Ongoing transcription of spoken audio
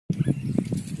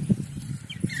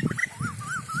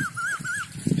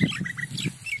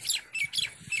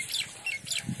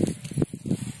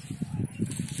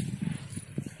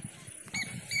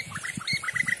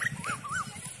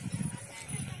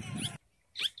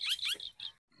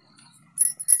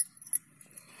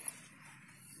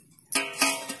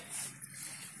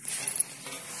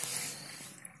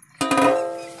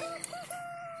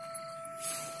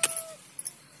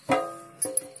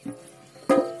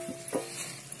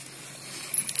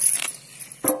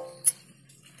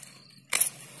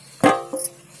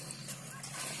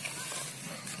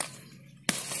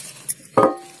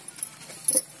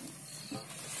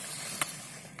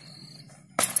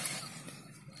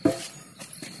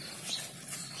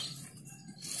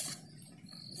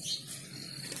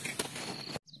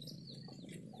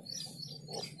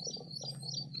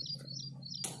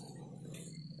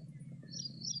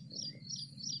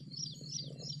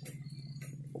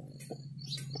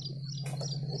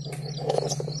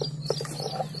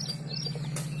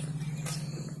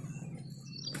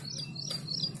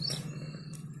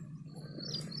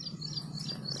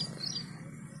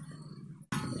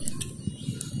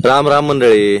राम राम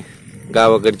मंडळी,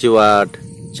 गावाकडची वाट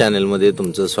चॅनल मध्ये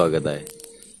तुमचं स्वागत आहे.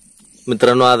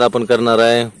 मित्रांनो, आज आपण करणार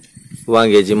आहे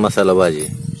वांग्याची मसाला भाजी.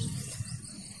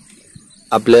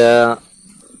 आपल्या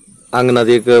अंगणात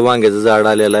एक वांग्याचं झाड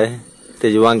आलेलं आहे,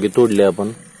 त्याची वांगी तोडली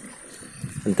आपण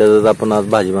आणि त्याच्यात आपण आज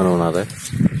भाजी बनवणार आहे.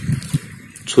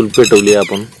 चूल पेटवली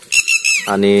आपण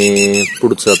आणि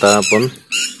पुढचं आता आपण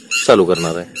चालू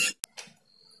करणार आहे.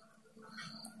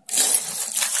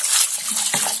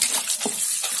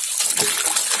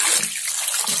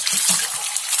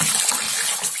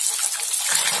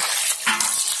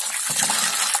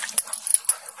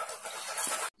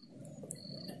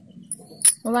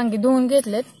 वांगी धुवून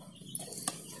घेतलेत,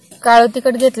 काळं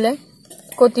तिखट घेतलंय,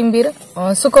 कोथिंबीर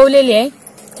सुकवलेली आहे,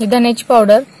 ही धन्याची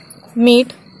पावडर,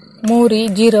 मीठ, मोहरी,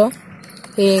 जिरं,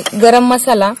 हे गरम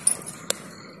मसाला,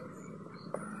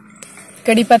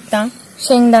 कढीपत्ता,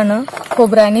 शेंगदाणं,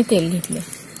 खोबरं आणि तेल घेतले.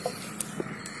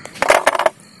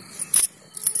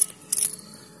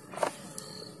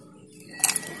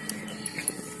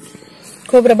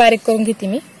 खोबरं बारीक करून घेते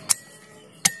मी.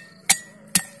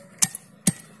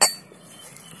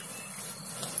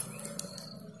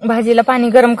 भाजीला पाणी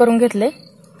गरम करून घेतले.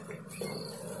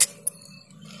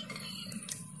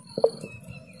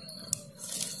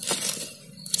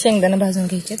 शेंगदाणे भाजून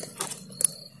घ्यायचे.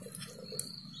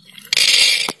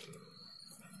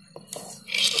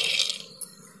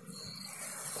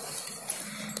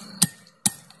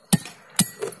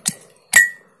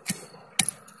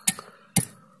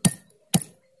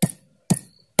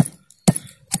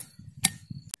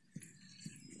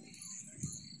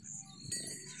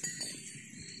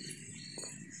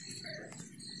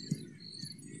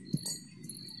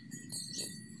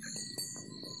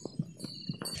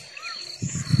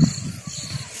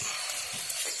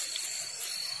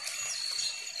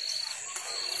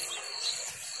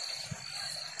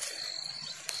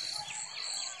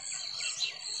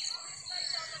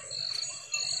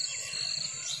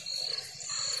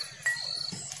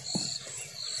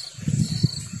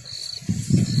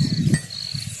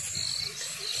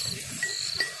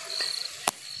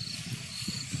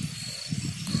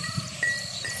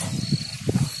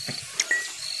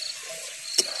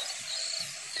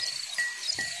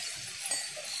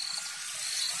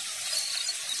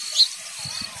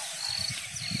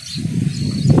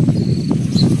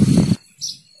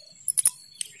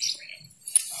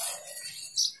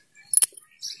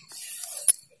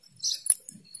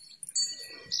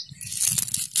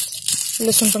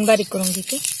 लसूण पण बारीक करून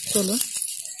घेते सोलून.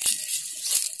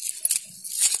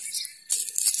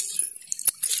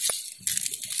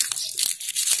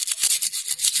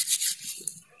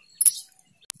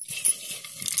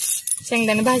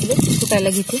 शेंगदाणे भाजले, कुटायला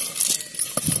घेते.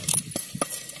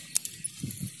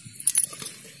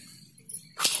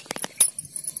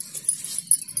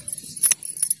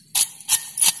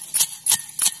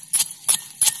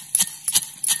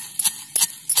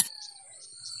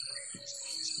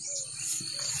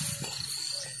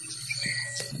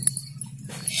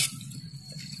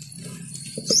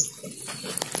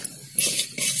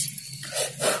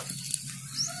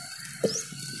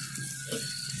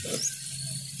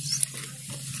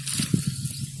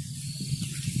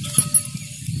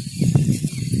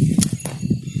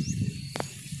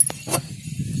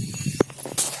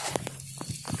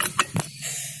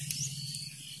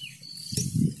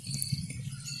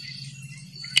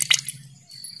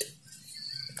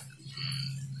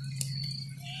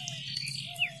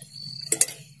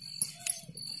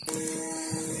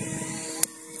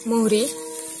 मोहरी,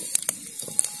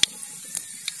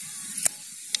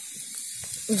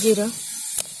 जिरं,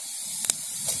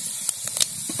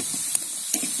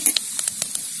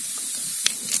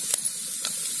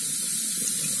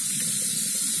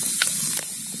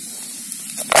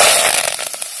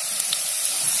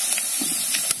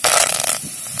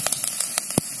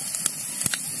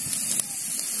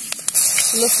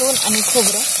 लसूण आणि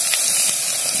खोबरं.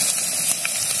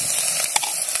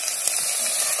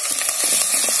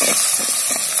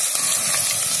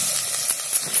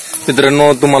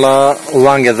 मित्रांनो, तुम्हाला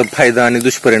वांग्याचा फायदा आणि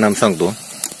दुष्परिणाम सांगतो.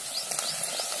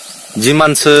 जी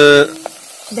माणसं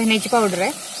धन्याची पावडर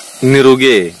आहे, निरोगी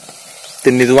आहे,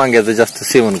 त्यांनीच वांग्याचं जास्त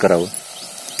सेवन करावं.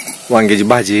 वांग्याची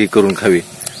भाजी ही करून खावी.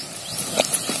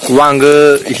 वांग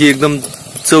ही एकदम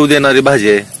चव देणारी भाजी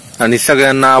आहे आणि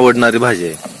सगळ्यांना आवडणारी भाजी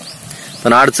आहे.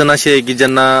 पण अडचण अशी आहे की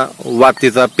ज्यांना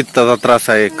वातीचा, पित्ताचा त्रास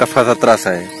आहे, कफाचा त्रास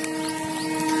आहे,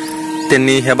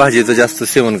 त्यांनी ह्या भाजीचं जास्त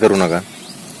सेवन करू नका.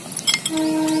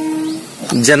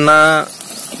 ज्यांना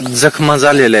जखमा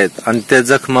झालेल्या आहेत आणि त्या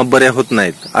जखमा बऱ्या होत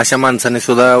नाहीत अशा माणसाने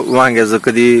सुद्धा वांग्याचं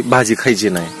कधी भाजी खायची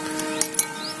नाही.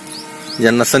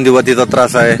 ज्यांना संधिवातीचा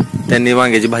त्रास आहे त्यांनी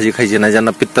वांग्याची भाजी खायची नाही.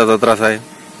 ज्यांना पित्ताचा त्रास आहे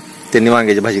त्यांनी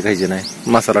वांग्याची भाजी खायची नाही.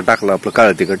 मसाला टाकला आपलं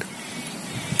काळं तिखट.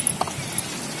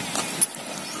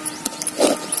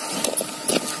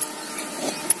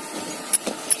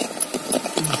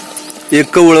 एक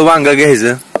कवळं वांग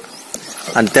घ्यायचं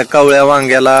आणि त्या कवळ्या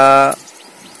वांग्याला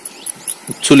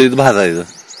चुलीत भाजायचं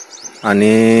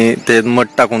आणि त्याच्यात मध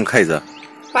टाकून खायचा.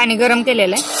 पाणी गरम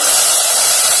केलेलं आहे.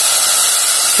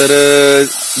 तर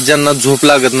ज्यांना झोप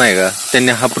लागत नाही का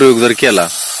त्यांनी हा प्रयोग जर केला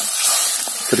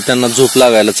तर त्यांना झोप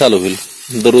लागायला चालू होईल.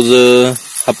 दररोज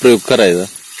हा प्रयोग करायचा.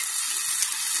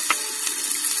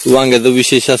 वांग्याचं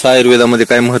विशेष असं आयुर्वेदामध्ये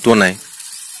काही महत्व नाही.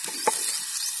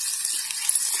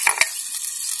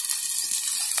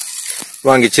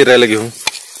 वांगी चिरायला घेऊ.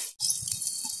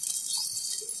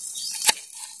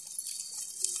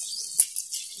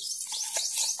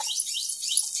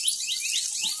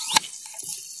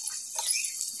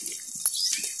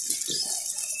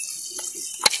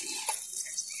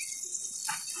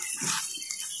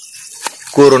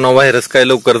 कोरोना व्हायरस काय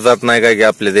लवकर जात नाही काय की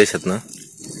आपल्या देशातनं,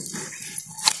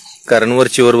 कारण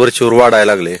वरचीवर वाढायला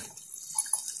लागले.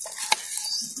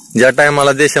 ज्या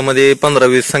टायमाला देशामध्ये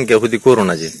 15-20 संख्या होती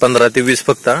कोरोनाची, 15 ते 20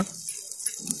 फक्त,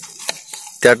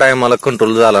 त्या टायमाला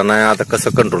कंट्रोल झाला नाही. आता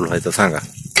कसं कंट्रोल व्हायचं सांगा.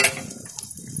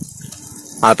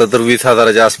 आता तर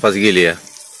 20,000च्या आसपास गेली आहे.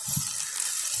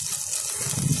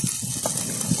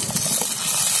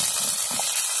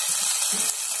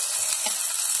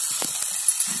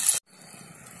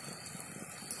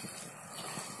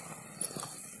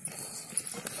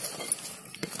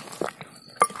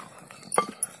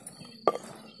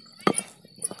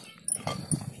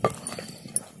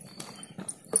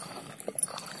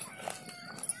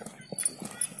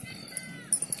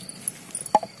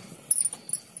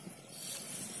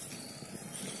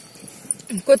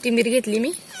 कोथिंबीर घेतली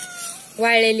मी,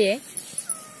 वाळलेली आहे,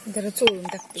 जरा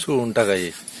चोळून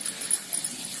टाकायची.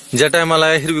 ज्या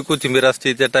टायमाला हिरवी कोथिंबीर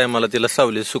असते त्या टायमाला तिला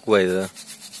सावलीत सुकवायचं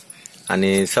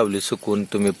आणि सावलीत सुकवून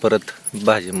तुम्ही परत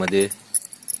भाजीमध्ये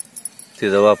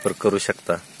तिचा वापर करू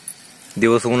शकता.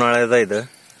 दिवस उन्हाळ्यात जायचं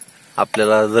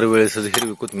आपल्याला जर वेळेस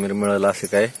हिरवी कोथिंबीर मिळेल असे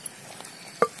काय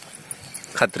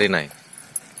खात्री नाही.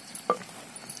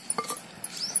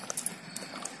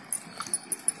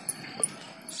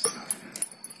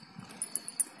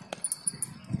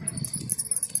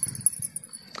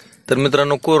 तर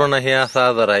मित्रांनो, कोरोना हे असा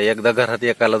आजार आहे, एकदा घरात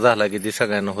एकाला झाला की ती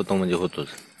सगळ्यांना होतो म्हणजे होतोच.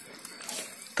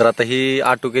 तर आता ही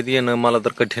आटोक्यात येणं मला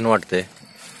तर कठीण वाटतंय.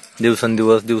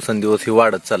 दिवसेंदिवस ही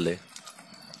वाढत चाललंय.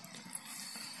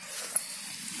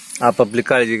 आपापली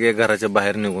काळजी घ्या, घराच्या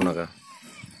बाहेर निघू नका.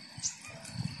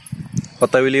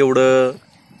 होईल एवढं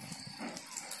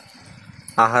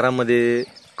आहारामध्ये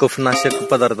कफनाशक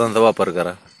पदार्थांचा वापर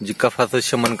करा, जी कफाचं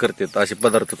शमन करतात असे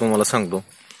पदार्थ तुम्हाला सांगतो.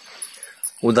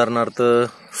 उदाहरणार्थ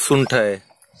सुंठ आहे,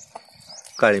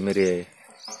 काळी मिरी आहे,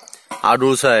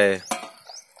 आडुळसा आहे.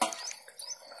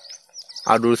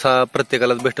 आडुळसा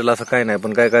प्रत्येकालाच भेटेल असं काही नाही,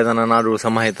 पण काय जणांना आडुळसा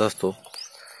माहित असतो.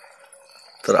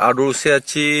 तर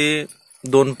आडुळशाची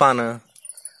 2 पानं,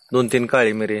 2-3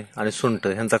 काळी मिरी आणि सुंठ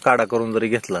ह्यांचा काढा करून जरी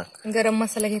घेतला, गरम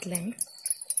मसाला घेतलाय मी,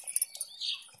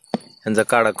 ह्यांचा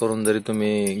काढा करून जरी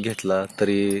तुम्ही घेतला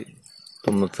तरी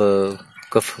तुमचं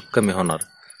कफ कमी होणार.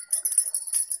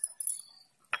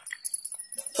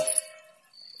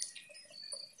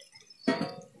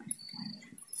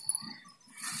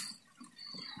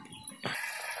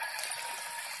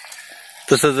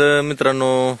 तसंच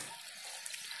मित्रांनो,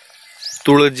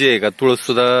 तुळस जी आहे का, तुळस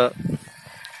सुद्धा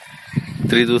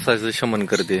त्रिदोषाचं शमन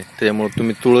करते. त्याच्यामुळे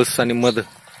तुम्ही तुळस आणि मध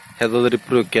ह्याचा जरी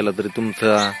प्रयोग केला तरी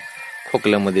तुमचा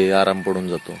खोकल्यामध्ये आराम पडून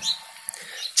जातो.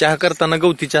 चहा करताना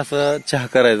गवती चहा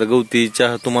करायचा. गवती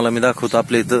चहा तुम्हाला मी दाखवतो.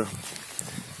 आपल्या इथं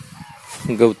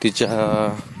गवती चहा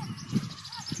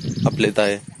आपल्या इथं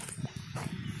आहे.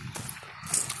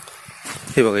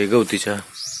 हे बघा, हे गवती चहा.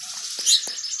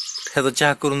 ह्याचा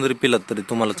चहा करून जरी पिलात तरी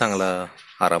तुम्हाला चांगला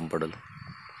आराम पडेल.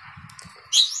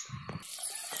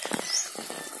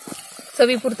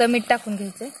 चवीपुरतं मीठ टाकून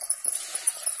घ्यायचं.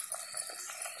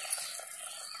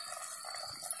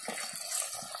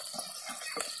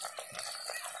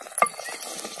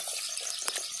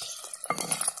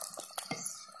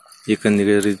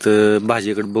 एकंदरीत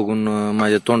भाजीकडे बघून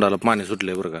माझ्या तोंडाला पाणी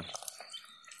सुटलंय बरं का.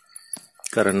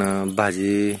 कारण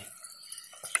भाजी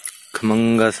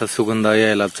खमंग असा सुगंध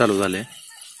यायला चालू झाले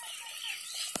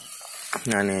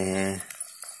आणि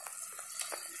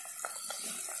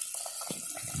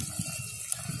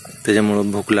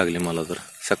त्याच्यामुळं भूक लागली मला. तर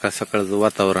सकाळ सकाळचं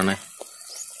वातावरण आहे.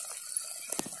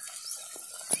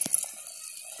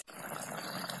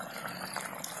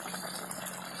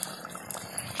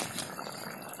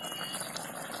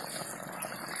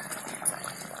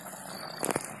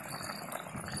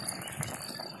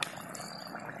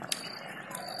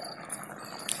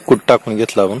 कूट टाकून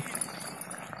घेतला आपण.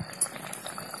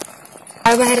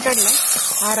 आळ बाहेर काढला.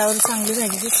 आरावर चांगली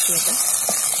भाजी दिसते आता.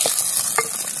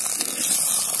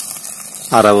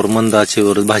 आरावर मंद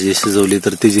आचेवर भाजी शिजवली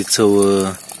तर तिची चव,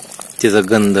 तिचा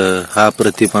गंध हा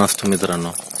अप्रतिम असतो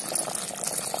मित्रांनो.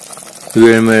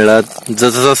 वेळ मिळाला,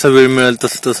 जसा जसा वेळ मिळेल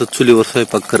तसं तसं चुलीवर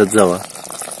स्वयंपाक करत जावा.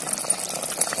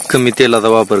 कमी तेलाचा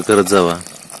वापर करत जावा.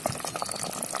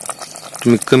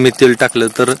 तुम्ही कमी तेल टाकलं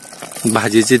तर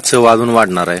भाजीची चव अजून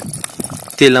वाढणार आहे.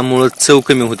 तेलामुळं चव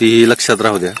कमी होती हे लक्षात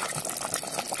राहू द्या.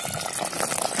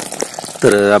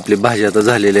 तर आपली भाजी आता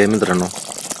झालेली आहे मित्रांनो.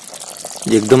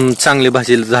 एकदम चांगली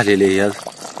भाजी झालेली आहे आज,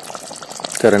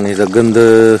 कारण ह्याचा गंध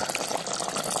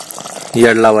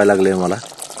याड लावायला लागलाय मला.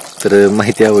 तर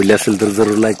माहिती आवडली असेल तर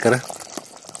जरूर लाईक करा.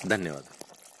 धन्यवाद.